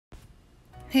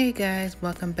Hey guys,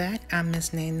 welcome back. I'm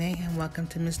Miss Nene and welcome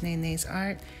to Miss Nene's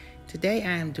Art. Today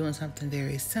I am doing something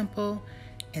very simple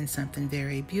and something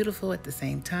very beautiful at the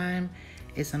same time.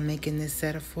 I'm making this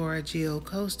set of 4 geode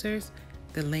coasters.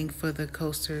 The link for the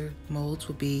coaster molds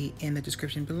will be in the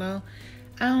description below.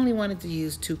 I only wanted to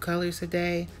use 2 colors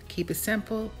today. Keep it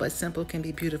simple, but simple can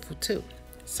be beautiful too.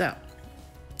 So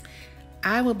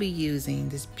I will be using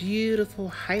this beautiful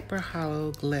hyper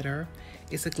hollow glitter.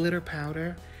 It's a glitter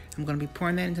powder. I'm going to be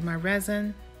pouring that into my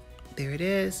resin. There it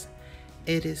is.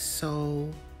 It is so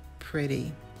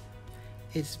pretty.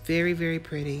 It's very, very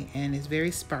pretty and it's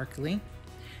very sparkly.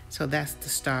 So that's the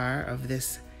star of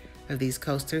these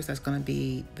coasters. That's going to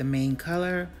be the main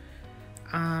color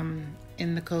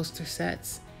in the coaster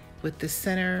sets, with the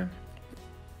center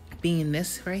being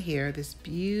this right here, this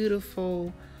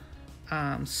beautiful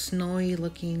snowy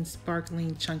looking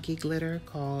sparkling chunky glitter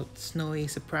called Snowy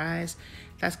Surprise.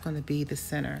 That's going to be the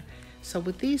center. So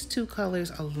with these 2 colors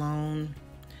alone,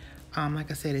 like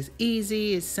I said, it's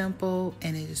easy, it's simple,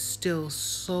 and it is still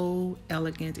so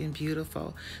elegant and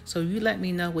beautiful. So you let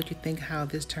me know what you think, how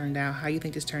this turned out, how you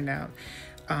think this turned out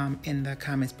in the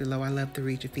comments below. I love to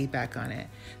read your feedback on it.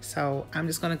 So I'm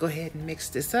just going to go ahead and mix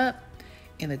this up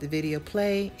and let the video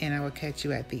play, and I will catch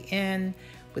you at the end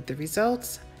with the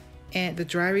results and the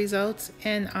dry results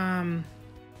and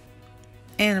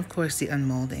of course the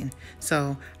unmolding.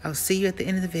 So I'll see you at the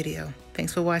end of the video.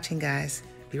 Thanks for watching, guys.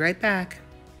 Be right back.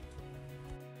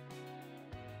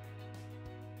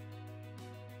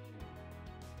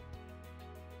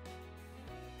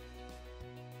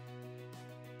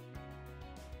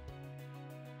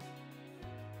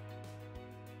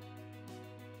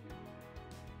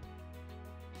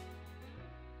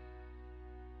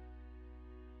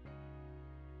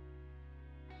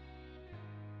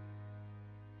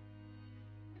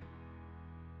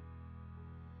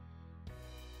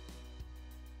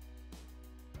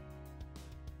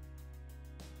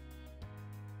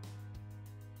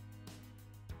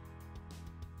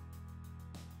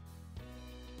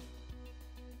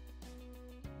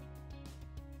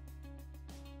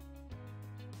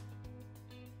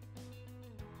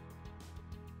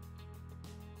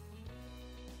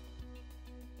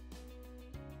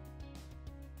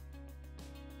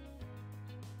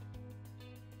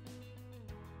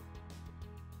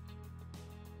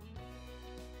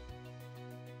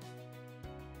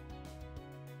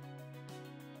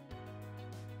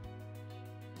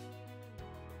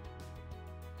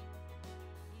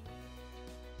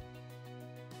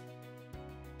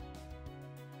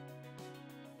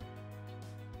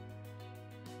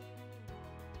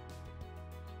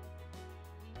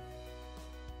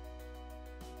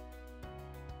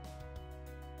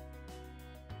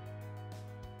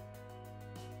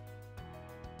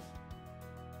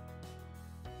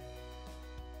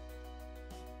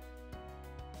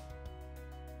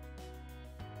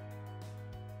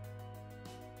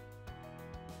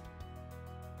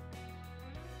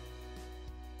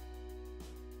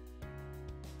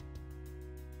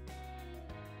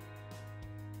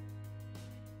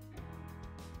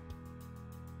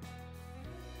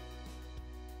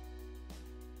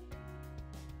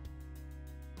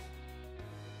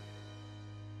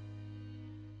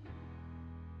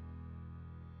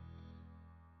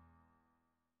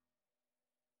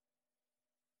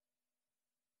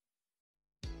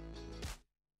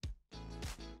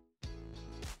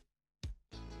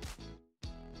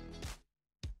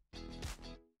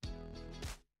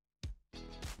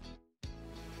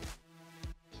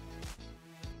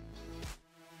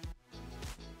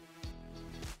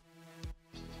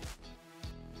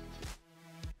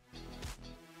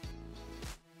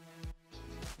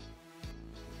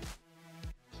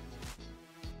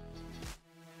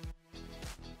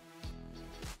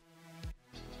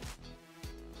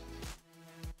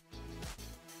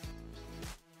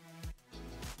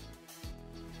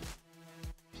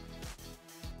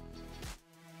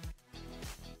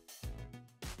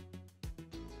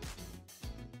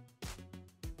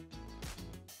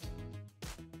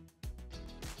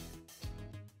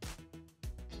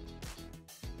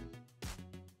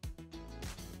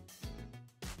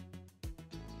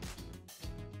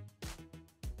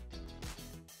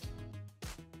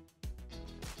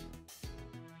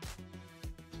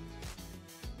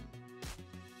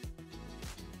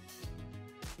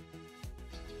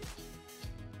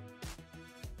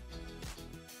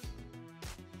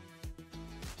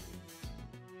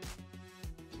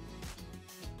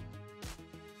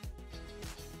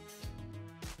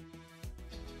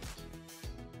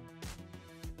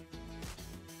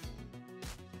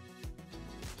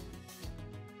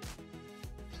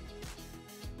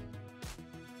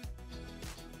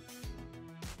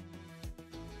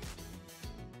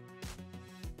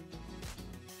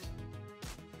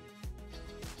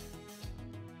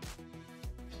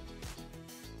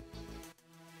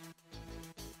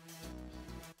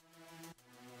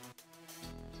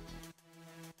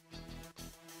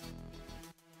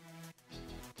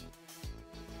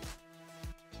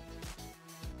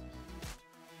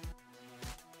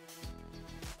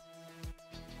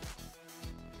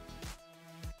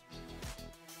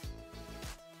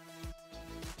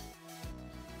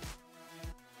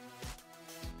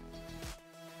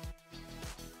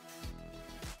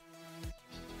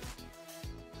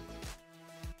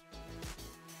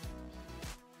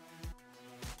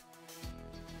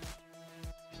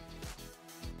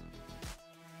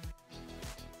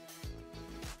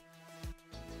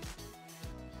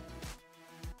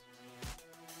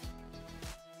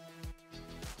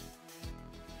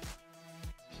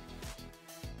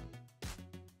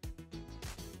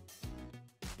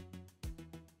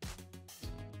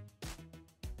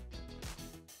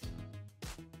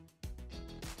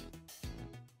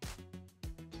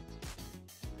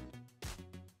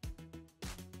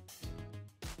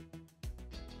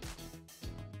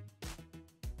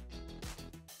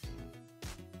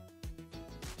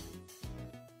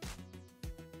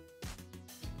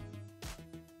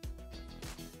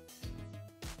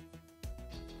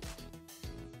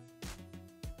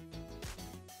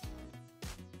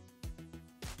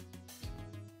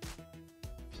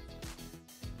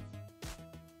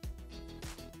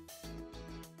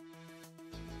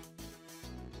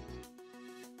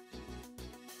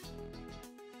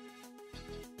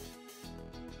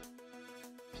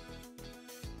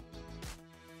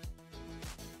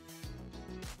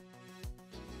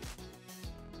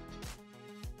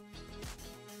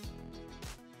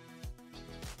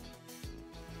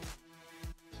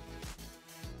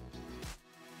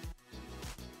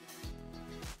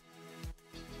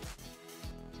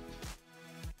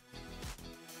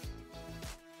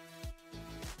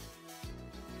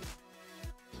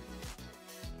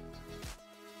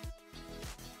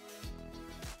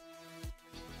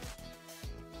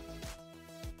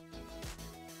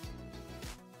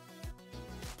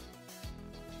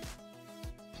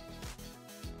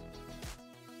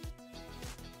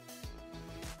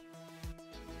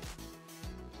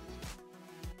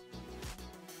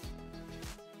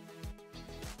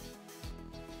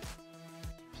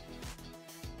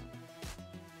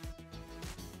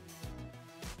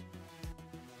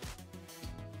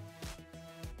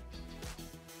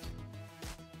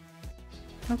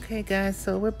 Okay guys,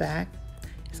 so we're back.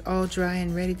 It's all dry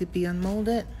and ready to be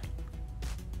unmolded.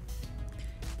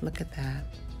 Look at that.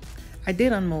 I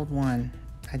did unmold one.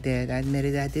 I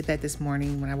admitted I did that this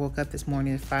morning when I woke up this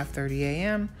morning at 5:30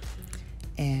 a.m.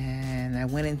 And I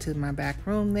went into my back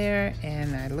room there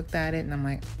and I looked at it and I'm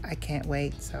like, I can't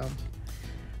wait. So,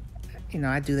 you know,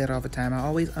 I do that all the time. I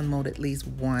always unmold at least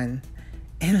one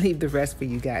and leave the rest for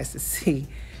you guys to see.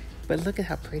 But look at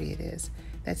how pretty it is.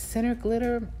 That center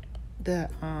glitter,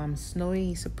 the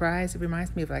snowy surprise, it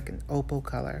reminds me of like an opal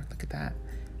color. Look at that.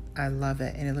 I love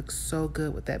it. And it looks so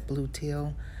good with that blue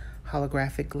teal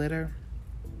holographic glitter.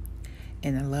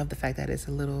 And I love the fact that it's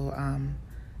a little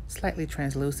slightly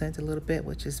translucent a little bit,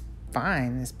 which is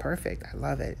fine. It's perfect. I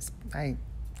love it. I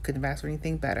couldn't have asked for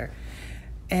anything better.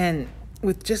 And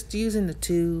with just using the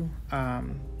two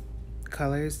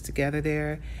colors together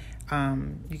there,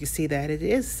 you can see that it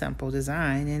is simple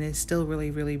design and it's still really,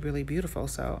 really, really beautiful.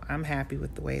 So I'm happy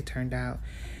with the way it turned out.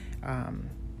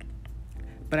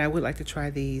 But I would like to try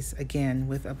these again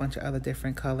with a bunch of other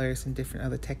different colors and different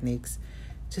other techniques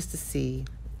just to see,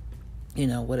 you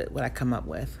know, what I come up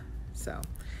with. So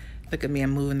look at me,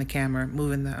 I'm moving the camera,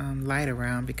 moving the light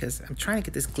around because I'm trying to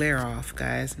get this glare off,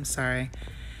 guys. I'm sorry.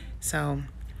 So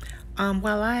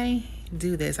while I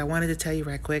do this, I wanted to tell you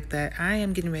right quick that I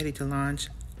am getting ready to launch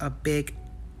a big,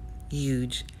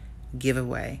 huge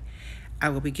giveaway. I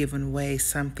will be giving away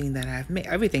something that I've made,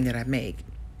 everything that I make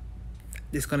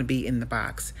is going to be in the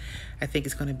box. I think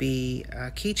it's going to be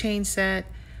a keychain set,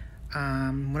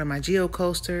 one of my geo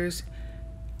coasters,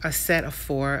 a set of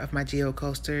 4 of my geo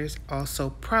coasters, also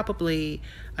probably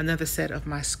another set of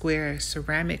my square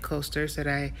ceramic coasters that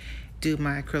I do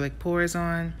my acrylic pours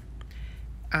on.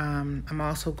 I'm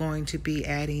also going to be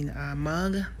adding a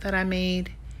mug that I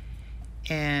made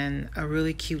and a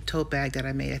really cute tote bag that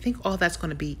I made. I think all that's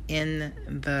going to be in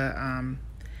the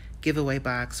giveaway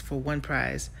box for one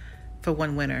prize, for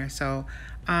one winner. So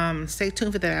stay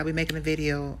tuned for that. I'll be making a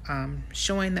video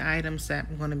showing the items that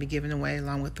I'm going to be giving away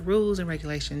along with the rules and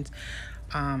regulations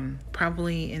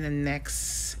probably in the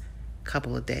next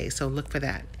couple of days. So look for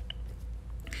that.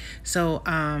 So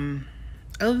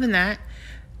other than that,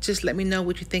 just let me know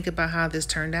what you think about how this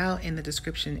turned out in the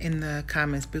description, in the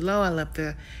comments below. I love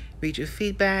to read your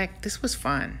feedback. This was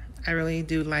fun. I really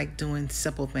do like doing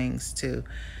simple things too.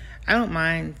 I don't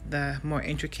mind the more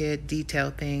intricate,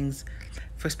 detailed things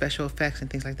for special effects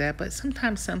and things like that, but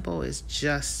sometimes simple is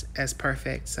just as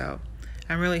perfect. So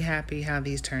I'm really happy how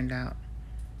these turned out.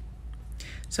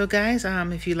 So guys,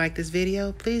 if you like this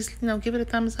video, please, give it a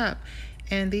thumbs up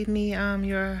and leave me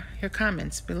your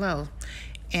comments below.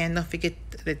 And don't forget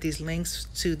that these links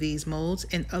to these molds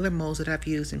and other molds that I've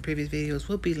used in previous videos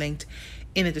will be linked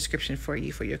in the description for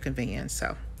you for your convenience.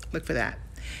 So look for that.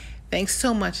 Thanks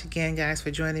so much again, guys,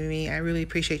 for joining me. I really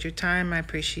appreciate your time. I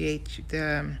appreciate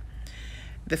the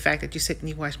fact that you sit and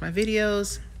you watch my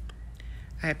videos.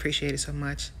 I appreciate it so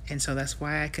much. And so that's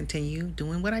why I continue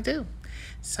doing what I do.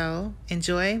 So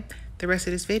enjoy the rest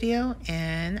of this video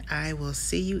and I will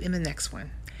see you in the next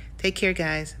one. Take care,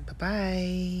 guys.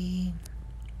 Bye-bye.